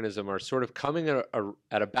Epicureanism are sort of coming at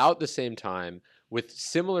about the same time with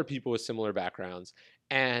similar people with similar backgrounds.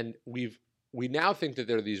 And we now think that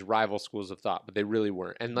they're these rival schools of thought, but they really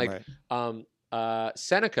weren't. And like,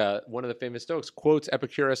 Seneca, one of the famous Stoics, quotes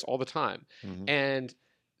Epicurus all the time. Mm-hmm. And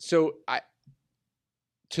so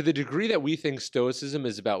to the degree that we think Stoicism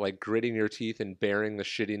is about like gritting your teeth and bearing the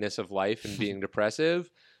shittiness of life and being depressive,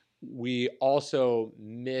 we also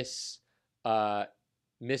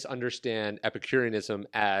misunderstand Epicureanism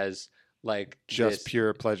as like just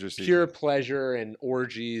pure pleasure seeking. Pure pleasure and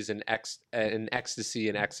orgies and ecstasy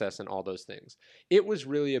and excess and all those things. It was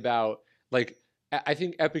really about, like, I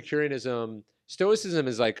think Stoicism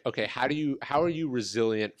is like, okay, how are you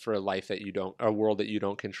resilient for a world that you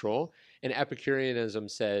don't control? And Epicureanism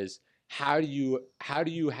says, how do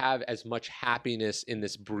you have as much happiness in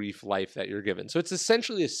this brief life that you're given? So it's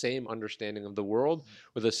essentially the same understanding of the world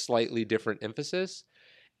with a slightly different emphasis.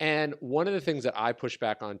 And one of the things that I push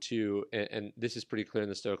back on too, and this is pretty clear in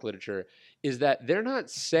the Stoic literature, is that they're not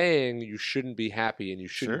saying you shouldn't be happy and you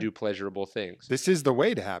shouldn't do pleasurable things. This is the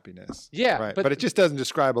way to happiness. Yeah. Right. But it just doesn't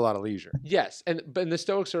describe a lot of leisure. Yes. But the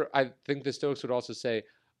Stoics I think the Stoics would also say,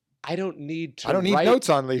 I don't need notes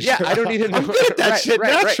on leisure. Yeah, I don't need to know. I'm good at that shit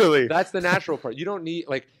naturally. Right. That's the natural part. You don't need,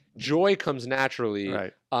 like, joy comes naturally.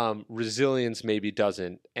 Right. Resilience maybe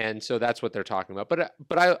doesn't. And so that's what they're talking about.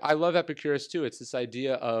 But I love Epicurus too. It's this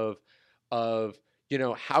idea of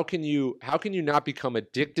how can you not become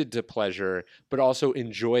addicted to pleasure but also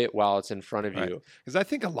enjoy it while it's in front of you? Because I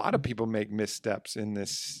think a lot of people make missteps in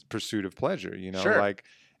this pursuit of pleasure, Sure. Like,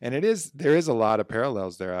 and there is a lot of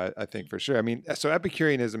parallels there, I think, for sure. I mean, so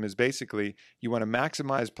Epicureanism is basically you want to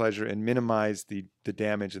maximize pleasure and minimize the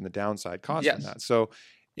damage and the downside caused from that. So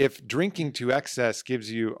if drinking to excess gives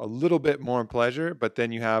you a little bit more pleasure, but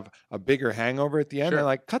then you have a bigger hangover at the end, they're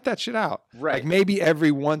like, cut that shit out. Right. Like maybe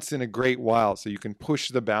every once in a great while, so you can push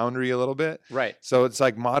the boundary a little bit. Right. So it's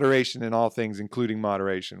like moderation in all things, including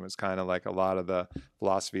moderation, was kind of like a lot of the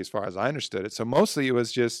philosophy as far as I understood it. So mostly it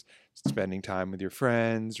was just spending time with your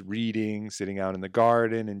friends, reading, sitting out in the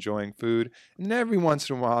garden, enjoying food. And every once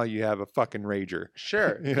in a while you have a fucking rager.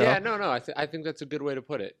 Sure. Yeah, no. I think that's a good way to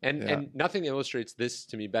put it. And nothing illustrates this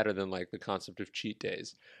to me better than like the concept of cheat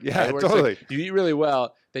days. Yeah, right? Totally. Like, you eat really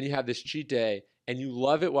well, then you have this cheat day and you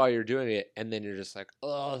love it while you're doing it. And then you're just like,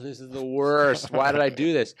 oh, this is the worst. Why did I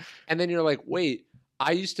do this? And then you're like, wait,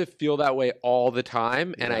 I used to feel that way all the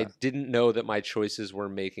time, and I didn't know that my choices were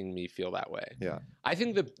making me feel that way. Yeah, I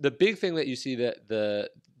think the big thing that you see that the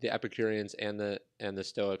Epicureans and the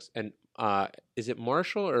Stoics, and is it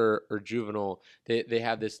Marshall or Juvenal? They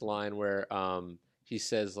have this line where he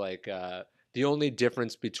says like the only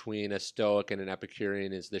difference between a Stoic and an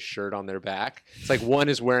Epicurean is the shirt on their back. It's like one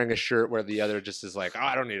is wearing a shirt where the other just is like, oh,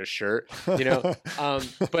 I don't need a shirt, But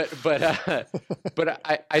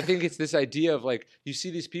I think it's this idea of like, you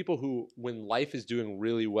see these people who, when life is doing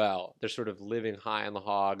really well, they're sort of living high on the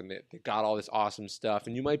hog and they got all this awesome stuff.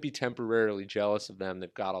 And you might be temporarily jealous of them.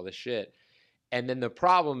 They've got all this shit. And then the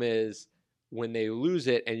problem is when they lose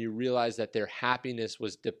it and you realize that their happiness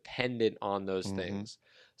was dependent on those things.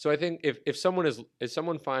 So I think if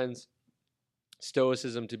someone finds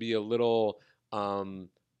Stoicism to be a little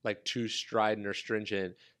like too strident or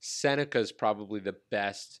stringent, Seneca is probably the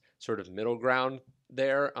best sort of middle ground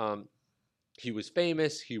there. He was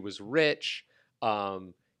famous, he was rich,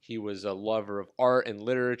 he was a lover of art and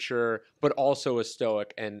literature, but also a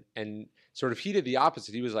stoic, and sort of he did the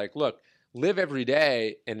opposite. He was like, look, live every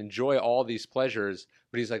day and enjoy all these pleasures,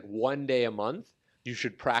 but he's like, one day a month you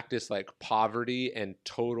should practice like poverty and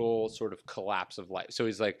total sort of collapse of life. So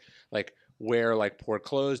he's like wear like poor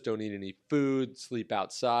clothes, don't eat any food, sleep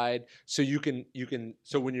outside. So you can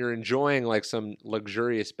so when you're enjoying like some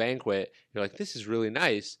luxurious banquet, you're like, this is really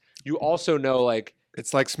nice. You also know like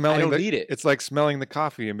it's like smelling. I don't need it. It's like smelling the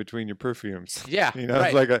coffee in between your perfumes. Yeah, you know,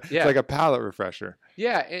 right. it's like a palate refresher.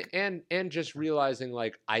 Yeah, and just realizing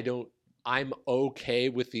like I'm okay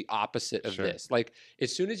with the opposite of this. Like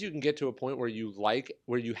as soon as you can get to a point where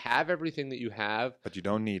you have everything that you have, but you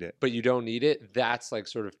don't need it. That's like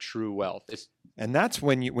sort of true wealth. And that's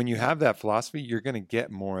when you have that philosophy, you're going to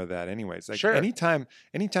get more of that anyways. Like anytime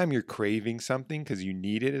you're craving something because you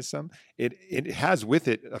need it it has with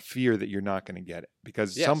it a fear that you're not going to get it,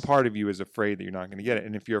 because some part of you is afraid that you're not going to get it.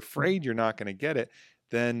 And if you're afraid you're not going to get it,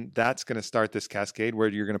 then that's going to start this cascade where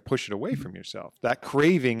you're going to push it away from yourself. That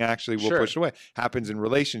craving actually will push it away. Happens in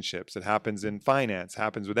relationships. It happens in finance.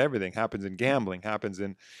 Happens with everything. Happens in gambling. Happens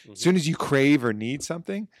in as soon as you crave or need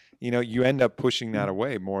something, you end up pushing that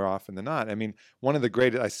away more often than not. I mean, one of the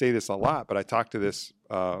greatest, I say this a lot, but I talked to this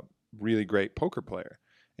really great poker player,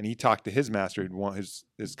 and he talked to his master who'd won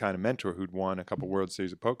his kind of mentor who'd won a couple World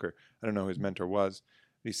Series of Poker. I don't know who his mentor was.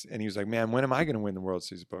 And he was like, man, when am I going to win the World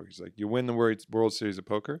Series of Poker? He's like, you win the World Series of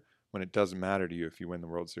Poker when it doesn't matter to you if you win the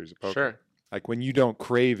World Series of Poker. Sure. Like when you don't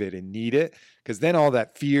crave it and need it, because then all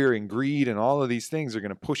that fear and greed and all of these things are going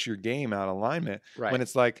to push your game out of alignment. Right. When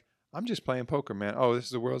it's like, I'm just playing poker, man. Oh, this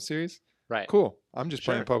is a World Series? Right. Cool. I'm just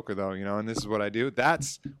playing poker though, and this is what I do.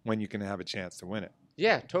 That's when you can have a chance to win it.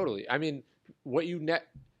 Yeah, totally. I mean,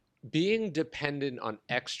 being dependent on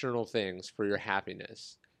external things for your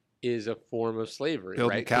happiness is a form of slavery.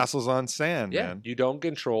 Building castles on sand, man. You don't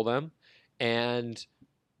control them, and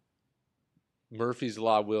Murphy's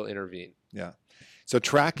Law will intervene. Yeah. So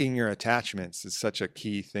tracking your attachments is such a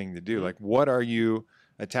key thing to do. Like, what are you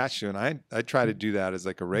attached to? And I try to do that as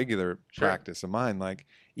like a regular practice of mine, like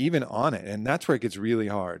even on it. And that's where it gets really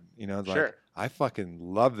hard. Like I fucking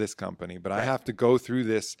love this company, but I have to go through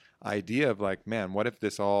this idea of like, man, what if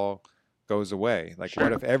this all goes away? Like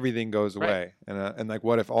what if everything goes away? And like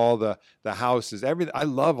what if all the house is everything? I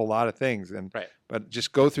love a lot of things, but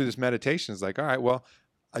just go through this meditation is like, all right, well,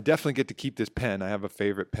 I definitely get to keep this pen. I have a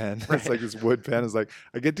favorite pen. It's like this wood pen. It's like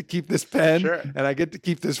I get to keep this pen and I get to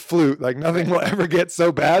keep this flute. Like nothing will ever get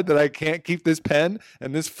so bad that I can't keep this pen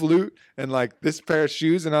and this flute and like this pair of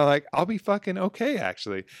shoes. And I'm like, I'll be fucking okay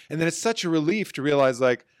actually. And then it's such a relief to realize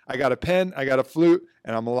like I got a pen, I got a flute,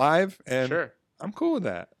 and I'm alive, and I'm cool with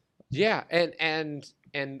that. Yeah. And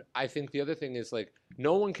I think the other thing is like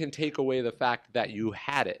no one can take away the fact that you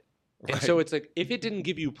had it. And so it's like, if it didn't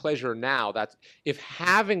give you pleasure now, if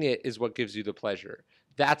having it is what gives you the pleasure,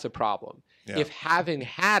 that's a problem. Yeah. If having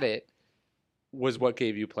had it was what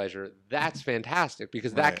gave you pleasure, that's fantastic,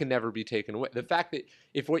 because that can never be taken away. The fact that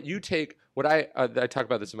if what you take, I talk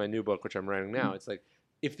about this in my new book, which I'm writing now, it's like,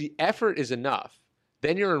 if the effort is enough,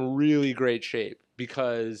 then you're in really great shape,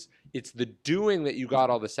 because it's the doing that you got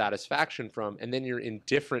all the satisfaction from, and then you're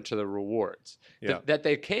indifferent to the rewards. That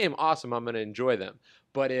they came, awesome, I'm going to enjoy them.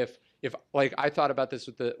 But if like I thought about this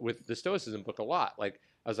with the Stoicism book a lot. Like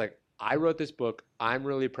I was like, I wrote this book. I'm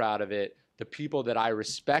really proud of it. The people that I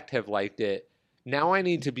respect have liked it. Now I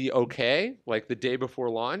need to be okay. Like the day before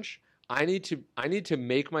launch, I need to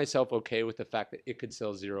make myself okay with the fact that it could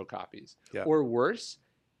sell 0 copies, or worse,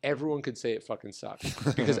 everyone could say it fucking sucks,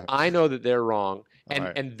 because I know that they're wrong,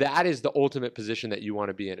 and that is the ultimate position that you want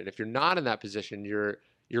to be in. And if you're not in that position,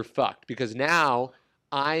 you're fucked, because now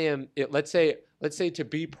I am. Let's say to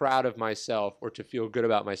be proud of myself or to feel good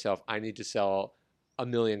about myself, I need to sell 1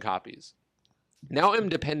 million copies. Now I'm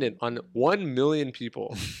dependent on 1 million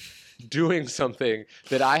people doing something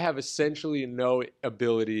that I have essentially no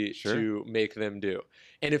ability to make them do.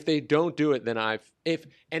 And if they don't do it, then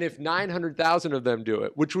if 900,000 of them do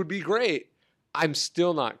it, which would be great, I'm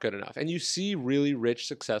still not good enough. And you see really rich,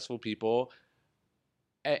 successful people.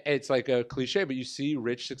 It's like a cliche, but you see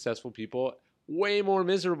rich, successful people way more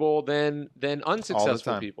miserable than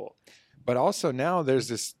unsuccessful people. But also now there's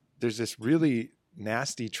this really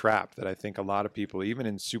nasty trap that I think a lot of people, even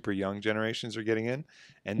in super young generations, are getting in.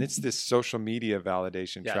 And it's this social media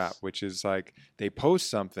validation trap, which is like they post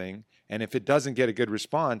something, and if it doesn't get a good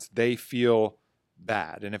response, they feel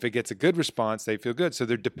bad. And if it gets a good response, they feel good. So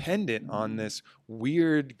they're dependent on this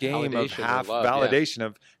weird game of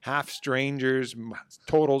half strangers,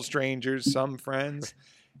 total strangers, some friends.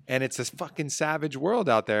 And it's a fucking savage world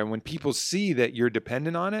out there. And when people see that you're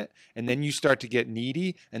dependent on it, and then you start to get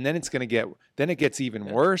needy, and then it gets even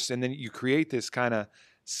worse. And then you create this kind of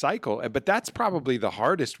cycle. But that's probably the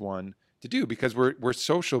hardest one to do, because we're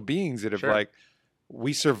social beings that have like,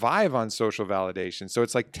 we survive on social validation. So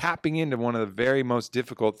it's like tapping into one of the very most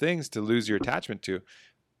difficult things to lose your attachment to.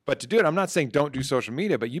 But to do it, I'm not saying don't do social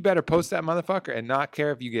media, but you better post that motherfucker and not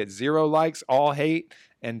care if you get 0 likes, all hate,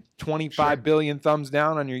 and 25 billion thumbs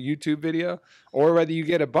down on your YouTube video, or whether you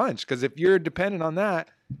get a bunch. Because if you're dependent on that,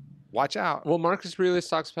 watch out. Well, Marcus Aurelius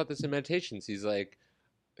talks about this in Meditations. He's like,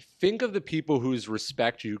 think of the people whose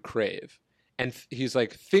respect you crave. And he's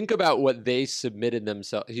like, think about what they submitted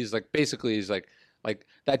themselves. He's like, basically, he's like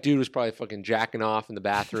that dude was probably fucking jacking off in the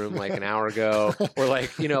bathroom like an hour ago, or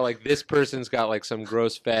like, you know, like this person's got like some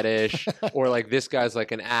gross fetish, or like this guy's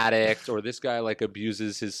like an addict, or this guy like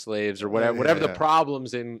abuses his slaves, or whatever the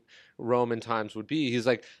problems in Roman times would be. He's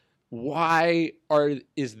like, why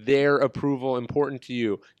is their approval important to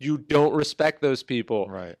you? You don't respect those people,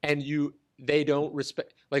 right? And they don't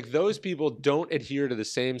respect, like, those people don't adhere to the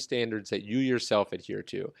same standards that you yourself adhere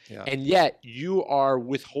to. Yeah. And yet you are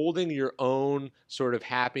withholding your own sort of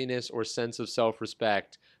happiness or sense of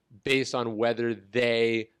self-respect based on whether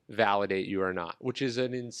they validate you or not, which is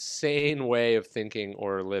an insane way of thinking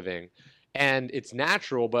or living. And it's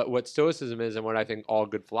natural, but what Stoicism is, and what I think all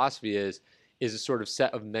good philosophy is a sort of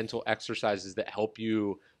set of mental exercises that help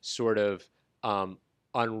you sort of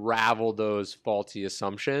unravel those faulty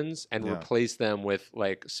assumptions and replace them with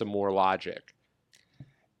like some more logic.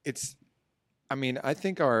 I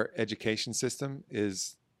think our education system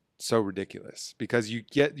is so ridiculous, because you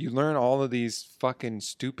learn all of these fucking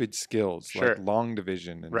stupid skills, like long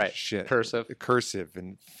division and shit, cursive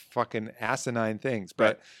and fucking asinine things.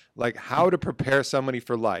 But like how to prepare somebody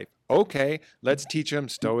for life. Okay, let's teach them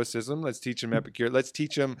Stoicism. Let's teach them Epicure. Let's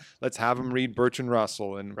have them read Bertrand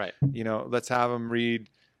Russell, and let's have them read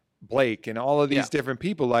Blake and all of these different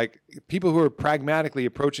people, like people who are pragmatically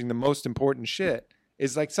approaching the most important shit.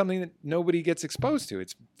 Is like something that nobody gets exposed to.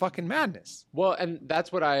 It's fucking madness. Well, and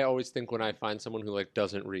that's what I always think when I find someone who like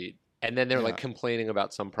doesn't read, and then they're like complaining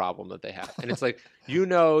about some problem that they have. And it's like, you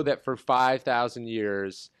know that for 5,000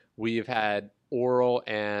 years, we've had oral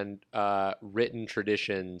and written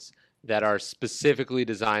traditions that are specifically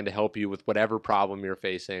designed to help you with whatever problem you're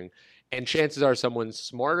facing. And chances are someone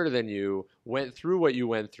smarter than you went through what you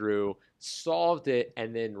went through, solved it,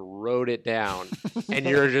 and then wrote it down. And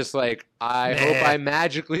you're just like, I hope I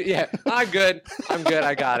magically, I'm good.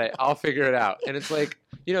 I got it. I'll figure it out. And it's like,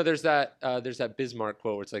 you know, there's that Bismarck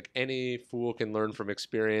quote where it's like, any fool can learn from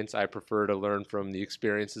experience. I prefer to learn from the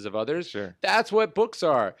experiences of others. Sure. That's what books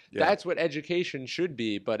are. Yeah. That's what education should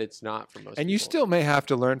be, but it's not for most people. And you still may have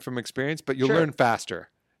to learn from experience, but you'll learn faster.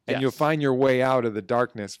 And you'll find your way out of the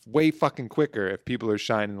darkness way fucking quicker if people are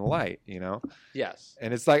shining the light, you know? Yes.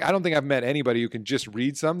 And it's like, I don't think I've met anybody who can just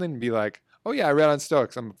read something and be like, oh yeah, I read on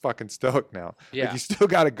Stoics, I'm a fucking Stoic now. Yeah. Like, you still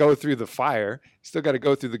got to go through the fire. You still got to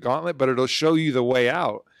go through the gauntlet, but it'll show you the way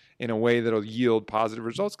out in a way that'll yield positive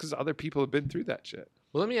results because other people have been through that shit.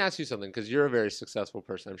 Well, let me ask you something, because you're a very successful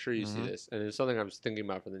person. I'm sure you see this. And it's something I was thinking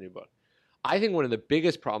about for the new book. I think one of the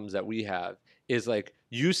biggest problems that we have is like,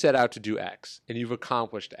 you set out to do X and you've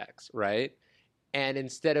accomplished X, right? And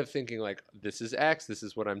instead of thinking like, this is X, this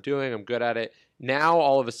is what I'm doing, I'm good at it. Now,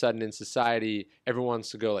 all of a sudden in society, everyone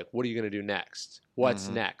wants to go like, what are you going to do next? What's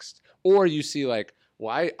next? Or you see like,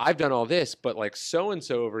 well, I've done all this, but like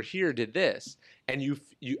so-and-so over here did this. And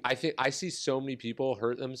I think I see so many people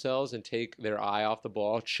hurt themselves and take their eye off the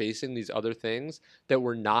ball chasing these other things that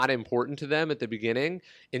were not important to them at the beginning,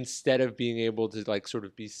 instead of being able to like sort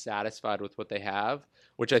of be satisfied with what they have,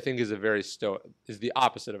 which I think is is the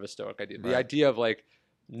opposite of a Stoic idea. The idea of like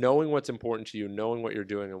knowing what's important to you, knowing what you're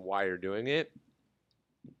doing and why you're doing it,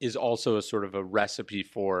 is also a sort of a recipe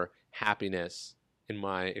for happiness in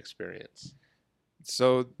my experience.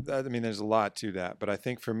 So, I mean, there's a lot to that, but I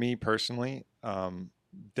think for me personally,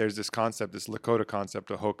 there's this concept, this Lakota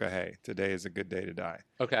concept of Hokahe, today is a good day to die.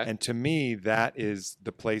 Okay. And to me, that is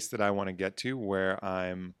the place that I want to get to where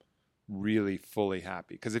I'm really fully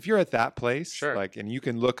happy. Because if you're at that place, like, and you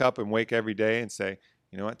can look up and wake every day and say,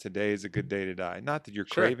 you know what, today is a good day to die. Not that you're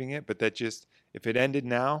craving it, but that just, if it ended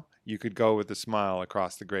now, you could go with a smile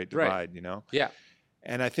across the Great Divide, you know? Yeah.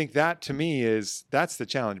 And I think that to me that's the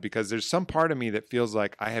challenge, because there's some part of me that feels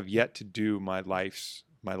like I have yet to do my life's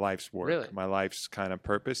work, my life's kind of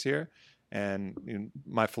purpose here. And you know,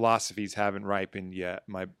 my philosophies haven't ripened yet.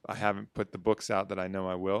 I haven't put the books out that I know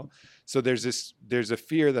I will. So there's a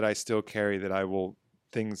fear that I still carry that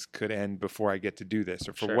things could end before I get to do this,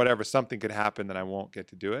 or for whatever, something could happen that I won't get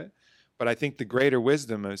to do it. But I think the greater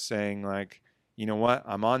wisdom is saying like, you know what,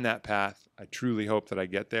 I'm on that path. I truly hope that I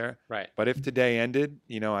get there. Right. But if today ended,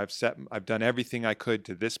 I've done everything I could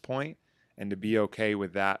to this point, and to be okay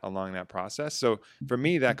with that along that process. So for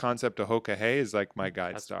me, that concept of Hoka Hey is like my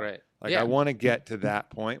guide That's star. great. Like I want to get to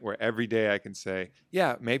that point where every day I can say,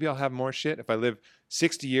 yeah, maybe I'll have more shit. If I live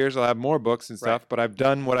 60 years, I'll have more books and stuff, but I've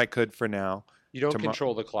done what I could for now. You don't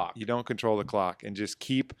control the clock. You don't control the clock, and just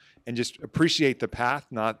appreciate the path,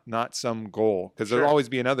 not some goal, because there'll always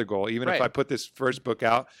be another goal. Even if I put this first book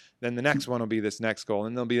out, then the next one will be this next goal,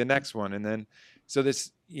 and there'll be the next one, and then so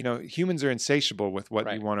this, humans are insatiable with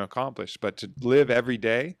what you want to accomplish, but to live every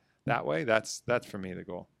day that way, that's for me the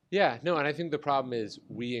goal. Yeah, no, and I think the problem is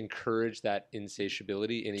we encourage that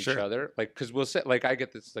insatiability in each other. Like, because we'll say, like, I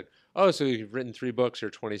get this, like, oh, so you've written 3 books or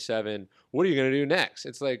 27. What are you going to do next?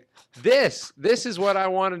 It's like, this is what I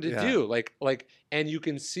wanted to do. Like, and you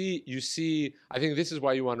see, I think this is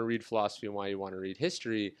why you want to read philosophy and why you want to read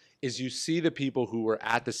history, is you see the people who were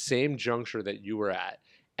at the same juncture that you were at.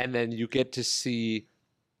 And then you get to see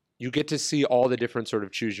all the different sort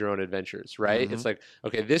of choose your own adventures, right? Mm-hmm. It's like,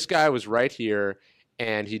 okay, this guy was right here,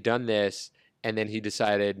 and he done this, and then he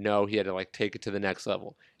decided, no, he had to like take it to the next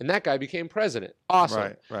level. And that guy became president.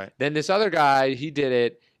 Awesome. Right. Then this other guy, he did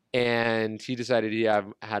it, and he decided he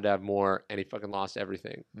had to have more, and he fucking lost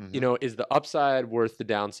everything. Mm-hmm. Is the upside worth the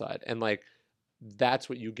downside? And like, that's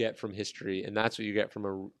what you get from history, and that's what you get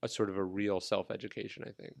from a sort of a real self-education,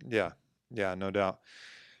 I think. Yeah, no doubt.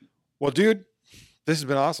 Well, dude, this has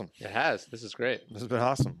been awesome. It has. This is great. This has been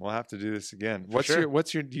awesome. We'll have to do this again. Are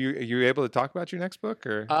you able to talk about your next book,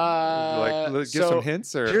 or give some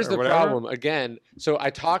hints, or here's the whatever? problem again. So I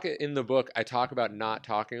talk in the book. I talk about not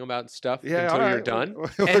talking about stuff until you're done.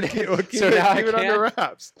 We'll keep it under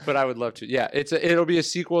wraps. But I would love to. Yeah, it'll be a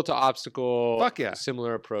sequel to Obstacle. Fuck yeah.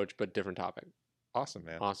 Similar approach, but different topic. Awesome,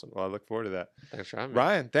 man. Awesome. Well, I look forward to that. Thanks for having me,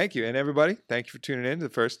 Ryan. Thank you, and everybody, thank you for tuning in to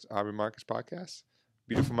the first Aubrey Marcus podcast.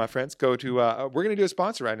 Beautiful, my friends. Go to, we're going to do a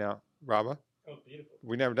sponsor right now, Raba. Oh, beautiful.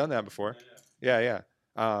 We've never done that before. Yeah.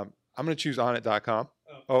 I'm going to choose onnit.com,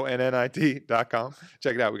 onnit.com.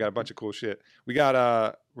 Check it out. We got a bunch of cool shit.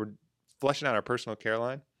 We're fleshing out our personal care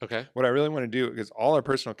line. Okay. What I really want to do, because all our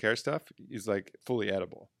personal care stuff is like fully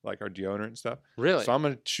edible, like our deodorant and stuff. Really? So I'm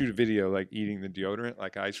going to shoot a video like eating the deodorant,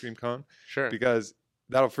 like an ice cream cone. Sure. Because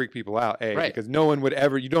that'll freak people out, because no one would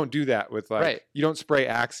ever, you don't do that with like, you don't spray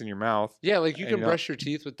Axe in your mouth. Yeah, like you can brush your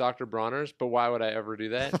teeth with Dr. Bronner's, but why would I ever do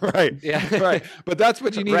that? Right. Yeah. Right. But that's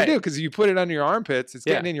what you need to do, because you put it under your armpits, it's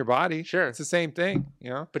getting in your body. Sure. It's the same thing,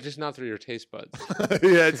 But just not through your taste buds.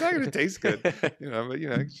 Yeah, it's not going to taste good, but you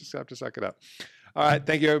just have to suck it up. All right.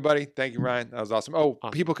 Thank you, everybody. Thank you, Ryan. That was awesome. Oh,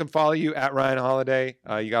 awesome. People can follow you at Ryan Holiday.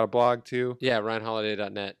 You got a blog too? Yeah,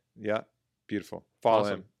 ryanholiday.net. Yeah. Beautiful. Follow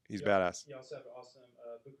him. He's badass. You also have an awesome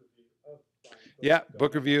book review.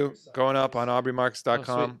 Book review going up on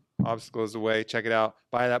aubreymarcus.com. Obstacle is the way. Check it out.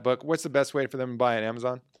 Buy that book. What's the best way for them to buy it?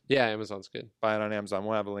 Amazon? Yeah, Amazon's good. Buy it on Amazon.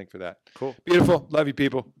 We'll have a link for that. Cool. Beautiful. Love you,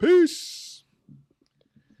 people. Peace.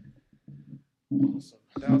 Awesome.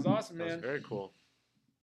 That was awesome, man. That was very cool.